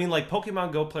Pokemon. I mean, like,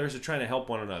 Pokemon Go players are trying to help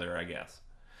one another, I guess.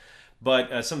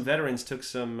 But some veterans took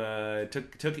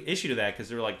issue to that because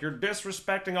they were like, you're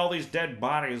disrespecting all these dead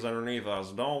bodies underneath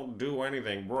us. Don't do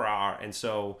anything, brah. And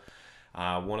so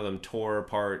one of them tore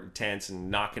apart tents and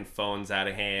knocking phones out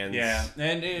of hands. Yeah,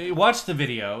 and watch the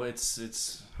video.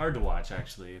 It's hard to watch,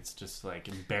 actually. It's just like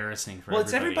embarrassing for everybody. Well,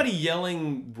 it's everybody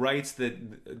yelling rights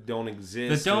that don't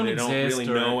exist. They don't really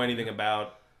know anything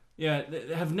about. Yeah,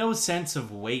 they have no sense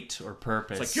of weight or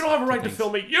purpose. It's like, you don't have a right to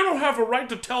film me. You don't have a right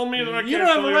to tell me that I can't. You don't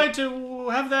have a right to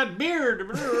have that beard.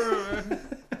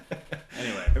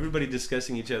 Anyway, everybody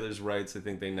discussing each other's rights. I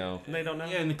think they know. And they don't know.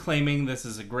 Yeah, and claiming this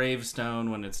is a gravestone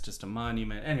when it's just a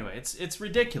monument. Anyway, it's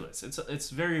ridiculous. It's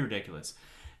very ridiculous.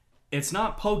 It's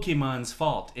not Pokemon's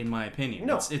fault, in my opinion.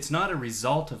 No, it's not a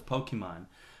result of Pokemon.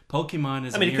 Pokemon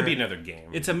is. It could be another game.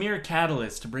 It's a mere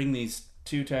catalyst to bring these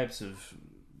two types of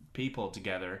people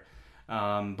together.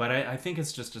 But I think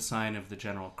it's just a sign of the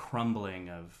general crumbling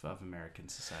of American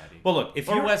society. Well, look,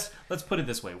 let's put it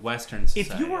this way, Western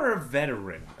society. If you are a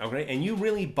veteran, okay, and you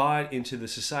really bought into the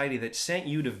society that sent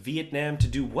you to Vietnam to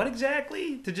do what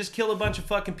exactly? To just kill a bunch of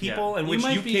fucking people, and which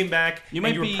you came back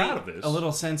and you were proud of this. A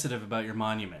little sensitive about your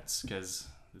monuments, because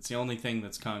it's the only thing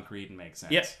that's concrete and makes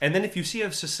sense. Yeah, and then if you see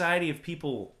a society of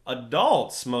people,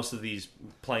 adults, most of these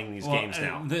playing these games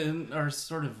now, are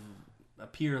sort of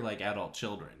appear like adult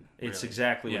children. It's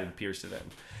exactly what it appears to them.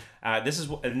 This is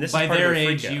by their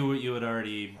age, you had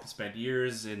already spent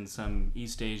years in some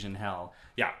East Asian hell.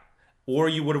 Yeah, or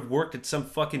you would have worked at some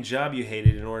fucking job you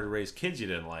hated in order to raise kids you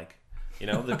didn't like. You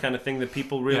know, the kind of thing that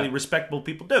people really respectable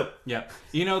people do. Yeah,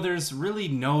 you know, there's really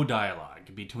no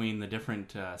dialogue between the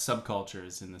different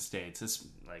subcultures in the States. It's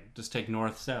like, just take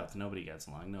north south. Nobody gets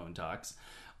along. No one talks.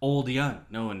 Old young.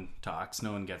 No one talks.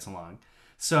 No one gets along.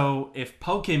 So if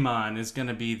Pokemon is going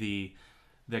to be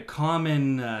the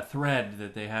common thread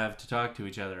that they have to talk to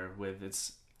each other with,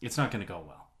 it's not going to go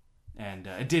well, and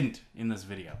it didn't in this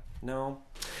video. No.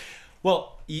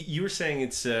 Well, you were saying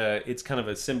it's kind of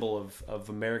a symbol of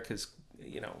America's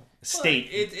state.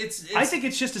 It's I think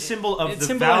it's just a symbol of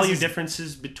the value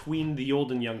differences between the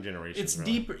old and young generations. It's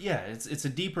really deeper. Yeah, it's a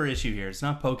deeper issue here. It's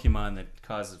not Pokemon that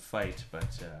causes fight,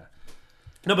 but.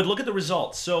 No, but look at the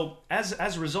results. So as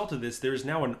a result of this, there is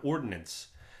now an ordinance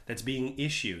that's being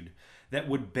issued that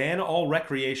would ban all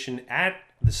recreation at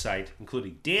the site,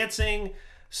 including dancing,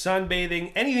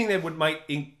 sunbathing, anything that might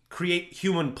create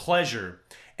human pleasure.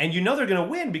 And you know they're going to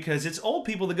win because it's old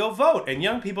people that go vote and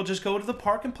young people just go to the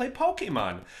park and play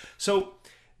Pokemon. So,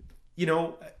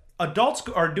 adults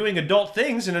are doing adult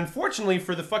things, and unfortunately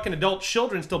for the fucking adult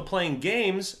children still playing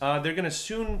games, they're going to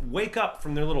soon wake up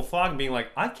from their little fog and being like,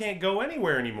 I can't go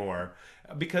anywhere anymore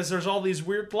because there's all these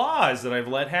weird laws that I've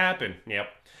let happen. Yep.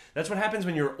 That's what happens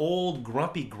when your old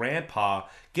grumpy grandpa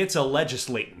gets a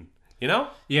legislating.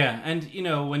 Yeah, and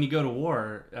when you go to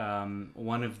war,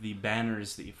 one of the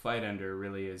banners that you fight under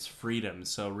really is freedom.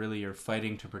 So really you're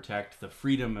fighting to protect the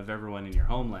freedom of everyone in your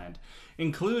homeland,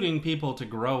 including people to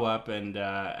grow up and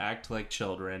act like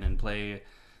children and play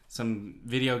some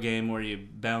video game where you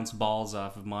bounce balls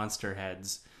off of monster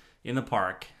heads in the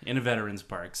park, in a veterans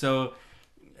park. So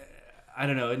I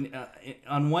don't know.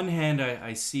 On one hand,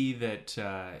 I see that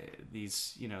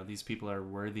these people are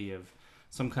worthy of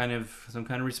some kind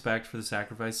of respect for the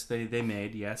sacrifice they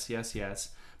made. Yes.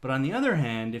 But on the other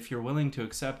hand, if you're willing to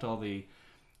accept all the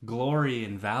glory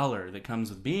and valor that comes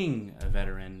with being a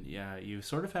veteran, you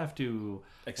sort of have to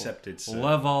accept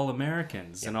love all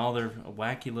Americans and all their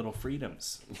wacky little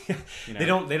freedoms. They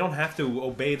don't have to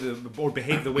obey or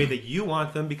behave the way that you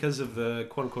want them because of the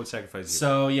quote unquote sacrifice.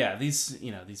 So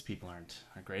these people aren't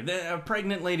great. A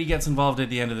pregnant lady gets involved at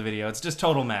the end of the video. It's just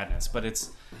total madness, but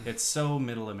it's so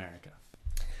middle America.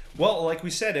 Well, like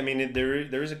we said, I mean,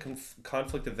 there is a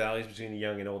conflict of values between the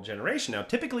young and old generation. Now,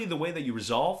 typically the way that you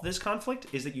resolve this conflict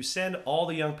is that you send all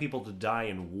the young people to die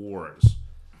in wars.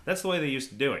 That's the way they used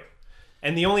to do it.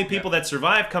 And the only people that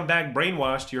survive come back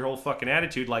brainwashed to your whole fucking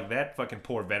attitude, like that fucking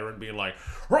poor veteran being like,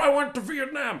 I went to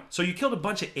Vietnam. So you killed a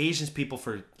bunch of Asian people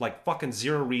for like fucking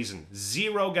zero reason.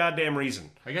 Zero goddamn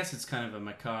reason. I guess it's kind of a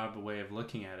macabre way of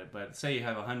looking at it, but say you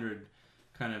have 100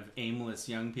 kind of aimless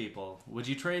young people. Would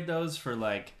you trade those for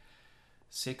like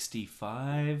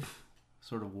 65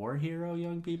 sort of war hero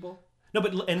young people? No,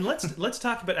 but let's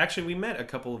talk about. Actually, we met a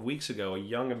couple of weeks ago a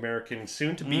young American,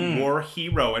 soon-to-be war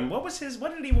hero, and what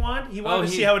did he want? He wanted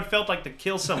to see how it felt like to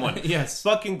kill someone. Yes,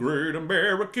 fucking great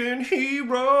American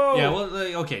hero. Yeah, well,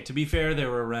 okay. To be fair, they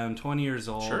were around 20 years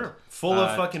old. Sure, full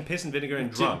of fucking piss and vinegar and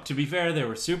drunk. To be fair, they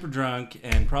were super drunk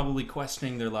and probably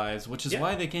questioning their lives, which is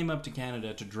why they came up to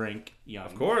Canada to drink young.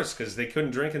 Of course, because they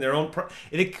couldn't drink in their own.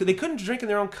 They couldn't drink in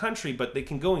their own country, but they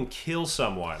can go and kill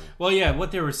someone. Well, yeah,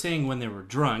 what they were saying when they were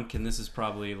drunk, and this is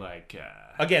probably like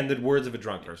again the words of a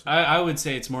drunk person. I would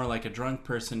say it's more like a drunk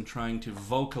person trying to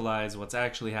vocalize what's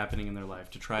actually happening in their life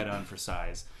to try to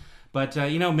emphasize. But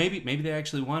maybe they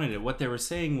actually wanted it. What they were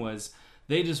saying was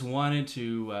they just wanted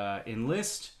to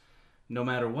enlist no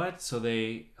matter what, so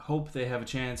they hope they have a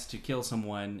chance to kill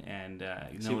someone and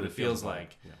know what it feels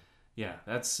like. Yeah,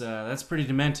 that's pretty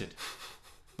demented.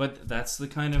 But that's the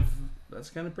kind of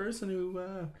person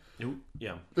who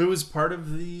it was part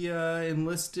of the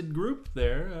enlisted group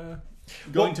there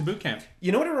going to boot camp.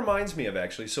 You know what it reminds me of,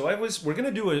 actually? So we're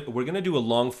gonna do a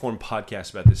long form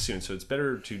podcast about this soon, so it's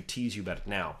better to tease you about it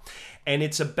now. And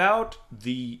it's about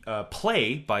the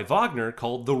play by Wagner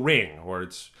called The Ring, or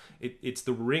it's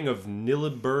The Ring of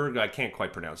Nibelberg. I can't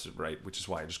quite pronounce it right, which is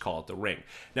why I just call it The Ring.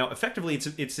 Now, effectively,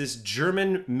 it's this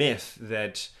German myth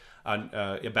that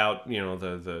about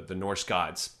the Norse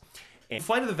gods. And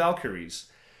Flight of the Valkyries.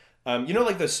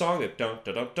 Like the song that dun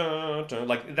dun dun dun dun,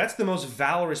 like that's the most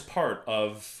valorous part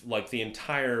of like the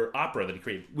entire opera that he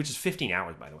created, which is 15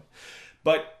 hours, by the way.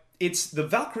 But it's the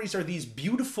Valkyries are these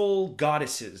beautiful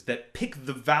goddesses that pick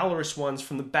the valorous ones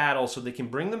from the battle so they can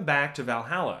bring them back to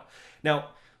Valhalla. Now,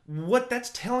 what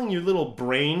that's telling your little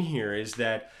brain here is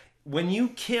that when you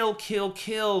kill,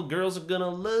 girls are gonna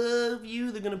love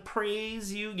you, they're gonna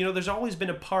praise you. There's always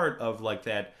been a part of like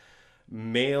that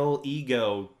male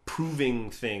ego proving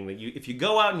thing that if you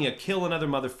go out and you kill another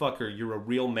motherfucker, you're a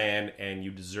real man and you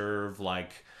deserve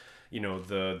like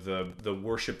the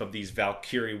worship of these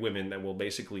Valkyrie women that will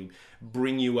basically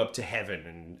bring you up to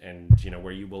heaven and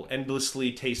where you will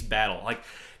endlessly taste battle. Like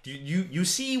you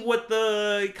see what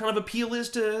the kind of appeal is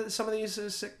to some of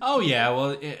these Oh yeah,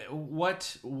 well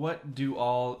what do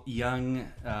all young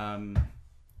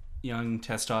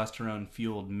testosterone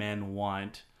fueled men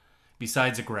want?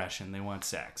 Besides aggression, they want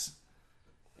sex.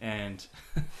 And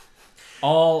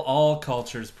all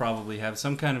cultures probably have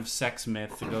some kind of sex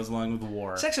myth that goes along with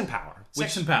war. Sex and power.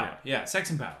 Sex and power. Yeah,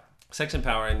 sex and power. Sex and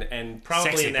power, and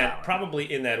probably Sexy in that power.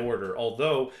 probably in that order.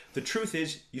 Although the truth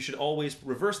is, you should always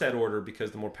reverse that order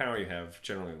because the more power you have,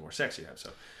 generally the more sex you have. So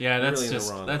Yeah, you're that's really in the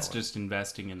just wrong that's order. just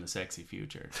investing in the sexy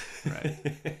future,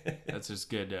 right? That's just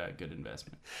good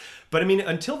investment. But I mean,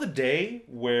 until the day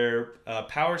where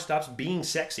power stops being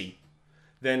sexy,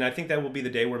 then I think that will be the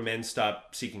day where men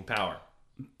stop seeking power.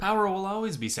 Power will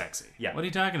always be sexy. Yeah. What are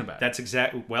you talking about? That's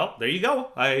exactly. Well, there you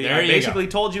go. I There you basically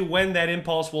go. told you when that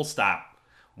impulse will stop.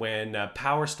 When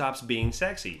power stops being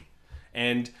sexy.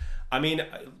 And I mean,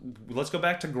 let's go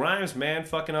back to Grimes, man,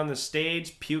 fucking on the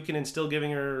stage, puking and still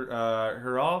giving her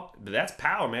her all. But that's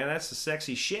power, man. That's the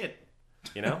sexy shit.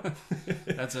 You know?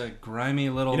 That's a grimy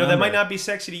little. You know, that number. might not be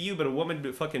sexy to you, but a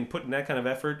woman fucking putting that kind of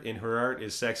effort in her art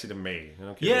is sexy to me. I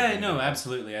don't care what Yeah, you no, do.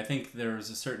 absolutely. I think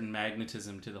there's a certain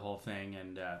magnetism to the whole thing,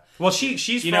 and Well, she's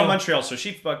You from know- Montreal, so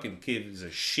she fucking gives a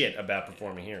shit about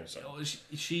performing here. So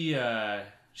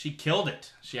she killed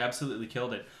it. She absolutely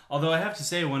killed it. Although I have to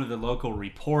say, one of the local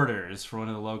reporters for one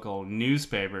of the local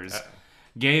newspapers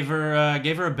gave her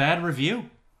a bad review.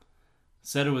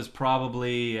 Said it was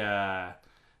probably.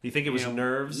 you think it was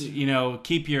nerves? You know,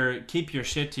 keep your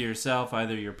shit to yourself.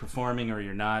 Either you're performing or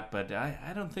you're not. But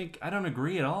I don't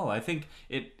agree at all. I think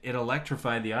it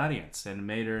electrified the audience and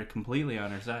made her completely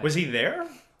on her side. Was he there?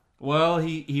 Well,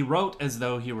 he wrote as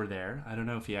though he were there. I don't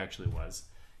know if he actually was.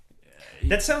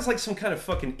 That sounds like some kind of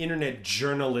fucking internet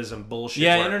journalism bullshit.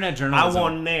 Yeah, where internet journalism. I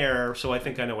wasn't there, so I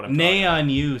think I know what I'm talking Nay about. on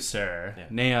you, sir. Yeah.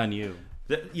 Nay on you.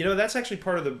 You know, that's actually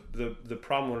part of the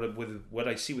problem with what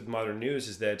I see with modern news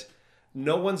is that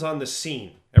no one's on the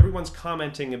scene. Everyone's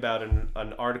commenting about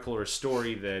an article or a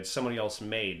story that somebody else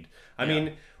made. I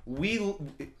mean,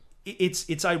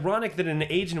 it's ironic that in an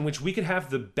age in which we could have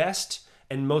the best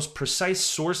and most precise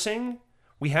sourcing,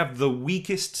 we have the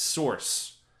weakest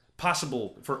source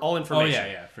possible for all Oh information.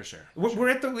 yeah, for sure. We're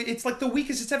at it's like the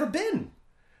weakest it's ever been.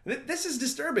 This is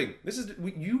disturbing.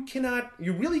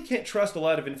 You really can't trust a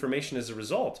lot of information as a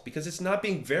result because it's not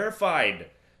being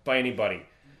verified by anybody.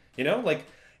 You know, like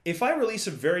if I release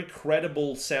a very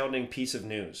credible sounding piece of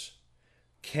news,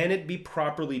 can it be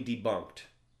properly debunked?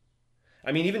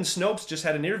 I mean, even Snopes just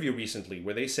had an interview recently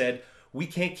where they said, we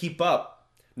can't keep up.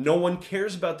 No one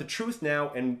cares about the truth now,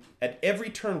 and at every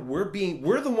turn we're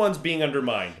the ones being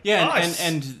undermined. Yeah, Us.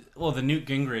 and well, the Newt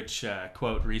Gingrich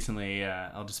quote recently.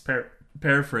 I'll just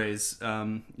paraphrase.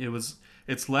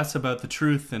 It's less about the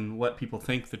truth and what people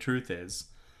think the truth is,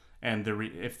 and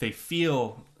if they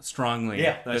feel strongly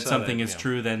I that saw something that, is yeah.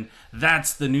 true, then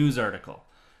that's the news article.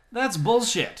 That's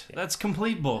bullshit. That's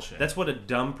complete bullshit. That's what a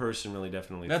dumb person really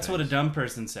definitely That's thinks. what a dumb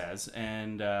person says,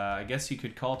 and I guess you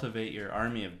could cultivate your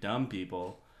army of dumb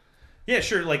people. Yeah,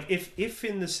 sure. Like if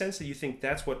in the sense that you think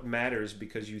that's what matters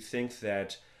because you think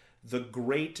that the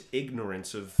great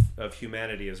ignorance of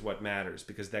humanity is what matters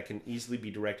because that can easily be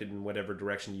directed in whatever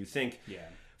direction you think. Yeah.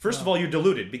 First of all, you're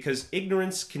deluded because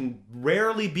ignorance can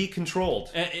rarely be controlled.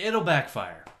 It'll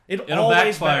backfire. It'll It'll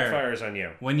always backfire. backfires on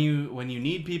you. When you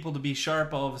need people to be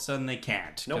sharp, all of a sudden they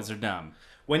can't because Nope. they're dumb.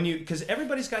 Because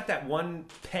everybody's got that one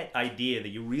pet idea that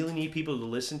you really need people to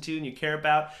listen to and you care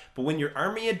about, but when your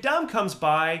army of dumb comes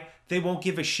by, they won't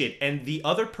give a shit. And the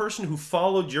other person who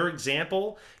followed your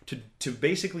example to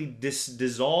basically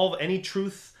dissolve any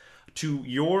truth to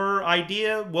your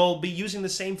idea will be using the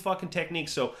same fucking technique.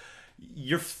 So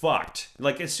you're fucked.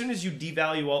 Like as soon as you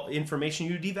devalue all information,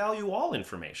 you devalue all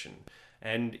information.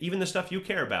 And even the stuff you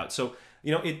care about. So,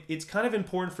 you know, it's kind of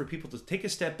important for people to take a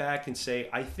step back and say,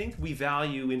 I think we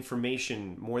value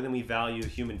information more than we value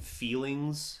human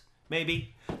feelings,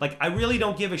 maybe. Like, I really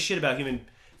don't give a shit about human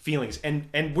feelings.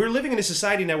 And we're living in a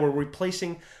society now where we're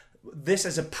replacing this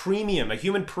as a premium, a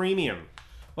human premium.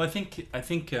 Well, I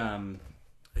think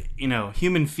you know,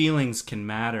 human feelings can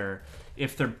matter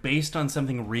if they're based on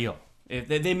something real. If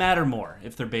they matter more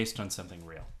if they're based on something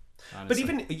real. Honestly.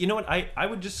 But even, you know what, I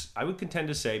would contend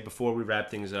to say before we wrap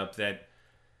things up that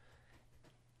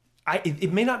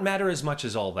it may not matter as much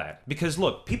as all that. Because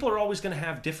look, people are always going to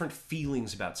have different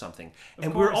feelings about something.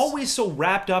 And we're course. always so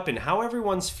wrapped up in how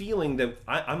everyone's feeling that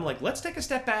I'm like, let's take a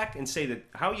step back and say that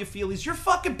how you feel is your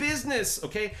fucking business,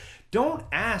 okay? Don't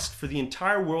ask for the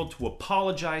entire world to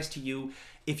apologize to you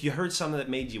if you heard something that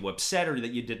made you upset or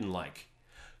that you didn't like.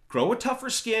 Grow a tougher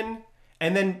skin.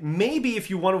 And then maybe if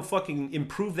you want to fucking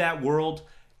improve that world,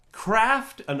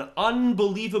 craft an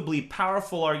unbelievably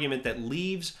powerful argument that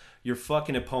leaves your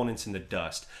fucking opponents in the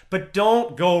dust. But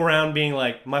don't go around being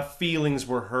like, my feelings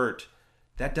were hurt.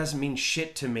 That doesn't mean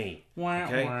shit to me.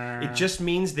 Okay? It just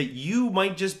means that you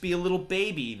might just be a little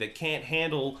baby that can't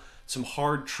handle some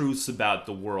hard truths about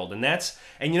the world. And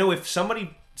you know, if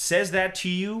somebody says that to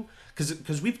you,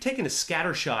 because we've taken a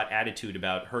scattershot attitude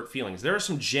about hurt feelings. There are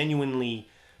some genuinely,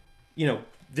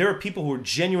 there are people who are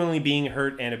genuinely being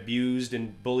hurt and abused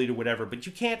and bullied or whatever, but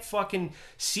you can't fucking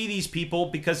see these people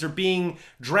because they're being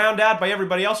drowned out by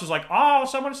everybody else who's like, oh,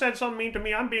 someone said something mean to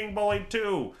me, I'm being bullied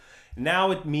too.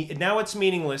 Now it's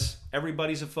meaningless.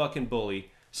 Everybody's a fucking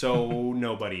bully, so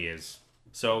nobody is.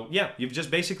 So yeah, you've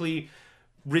just basically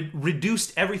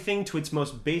reduced everything to its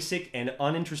most basic and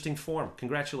uninteresting form.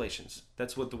 Congratulations.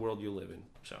 That's what the world you live in.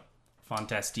 So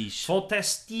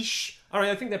Fantastique. All right,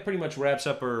 I think that pretty much wraps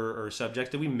up our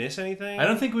subject. Did we miss anything? I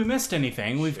don't think we missed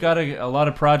anything. We've got a lot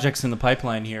of projects in the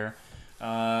pipeline here.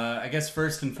 I guess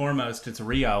first and foremost, it's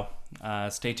Rio.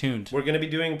 Stay tuned. We're going to be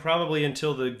doing probably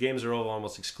until the games are over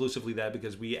almost exclusively that,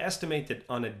 because we estimate that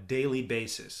on a daily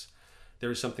basis there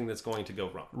is something that's going to go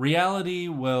wrong. Reality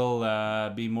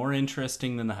will be more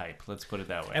interesting than the hype. Let's put it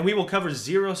that way. And we will cover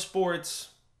zero sports.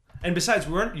 And besides,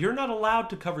 you're not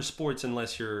allowed to cover sports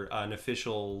unless you're an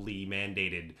officially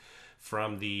mandated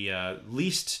from the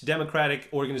least democratic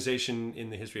organization in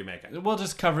the history of mankind. We'll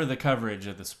just cover the coverage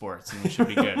of the sports, and we should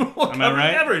be good. Am I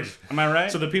right? Coverage. Am I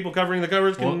right? So the people covering the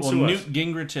coverage can sue Newt us.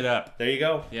 Gingrich it up. There you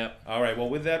go. Yep. All right. Well,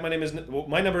 with that, my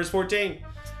number is 14.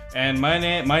 And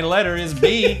my letter is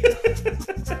B.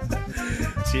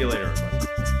 See you later, everybody.